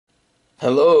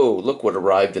Hello, look what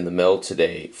arrived in the mail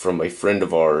today from a friend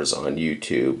of ours on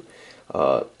YouTube,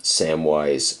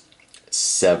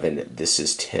 Samwise7. This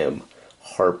is Tim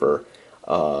Harper.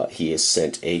 He has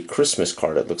sent a Christmas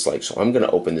card, it looks like. So I'm going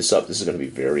to open this up. This is going to be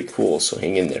very cool, so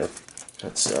hang in there.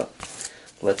 Let's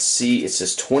see. It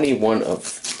says 29 of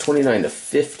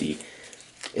 50.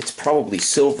 It's probably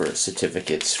silver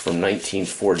certificates from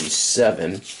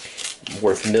 1947,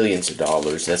 worth millions of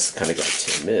dollars. That's the kind of guy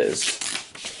Tim is.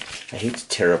 I hate to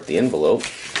tear up the envelope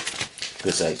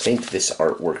because I think this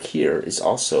artwork here is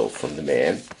also from the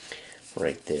man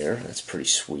right there. That's pretty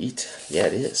sweet. Yeah,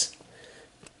 it is.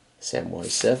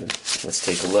 Samwise7. Let's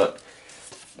take a look.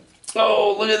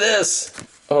 Oh, look at this.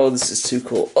 Oh, this is too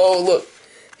cool. Oh, look.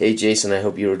 Hey, Jason, I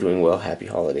hope you are doing well. Happy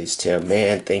holidays, Tim.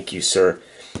 Man, thank you, sir.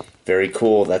 Very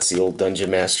cool. That's the old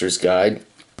Dungeon Master's Guide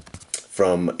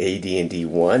from AD&D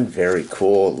 1. Very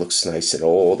cool. It looks nice and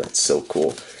old. That's so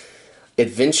cool.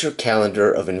 Adventure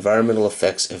calendar of environmental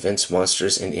effects, events,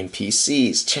 monsters, and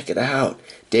NPCs. Check it out.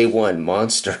 Day 1,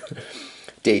 monster.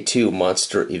 Day 2,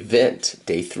 monster event.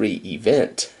 Day 3,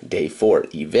 event. Day 4,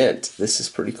 event. This is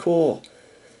pretty cool.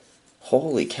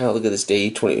 Holy cow, look at this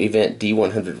Day 20 event.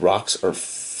 D100 rocks are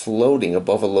floating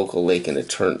above a local lake in a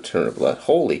turn of blood.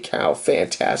 Holy cow,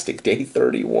 fantastic. Day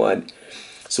 31.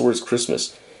 So where's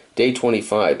Christmas? Day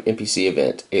 25, NPC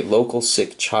event. A local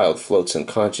sick child floats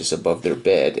unconscious above their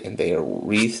bed, and they are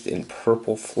wreathed in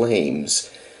purple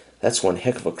flames. That's one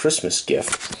heck of a Christmas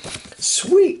gift.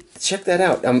 Sweet! Check that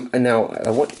out. Now,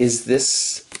 what is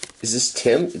this? Is this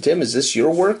Tim? Tim, is this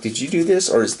your work? Did you do this,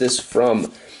 or is this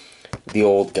from the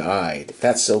old guide?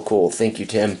 That's so cool. Thank you,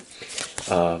 Tim.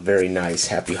 Very nice.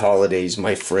 Happy holidays,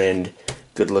 my friend.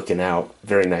 Good looking out.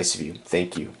 Very nice of you.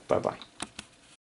 Thank you. Bye-bye.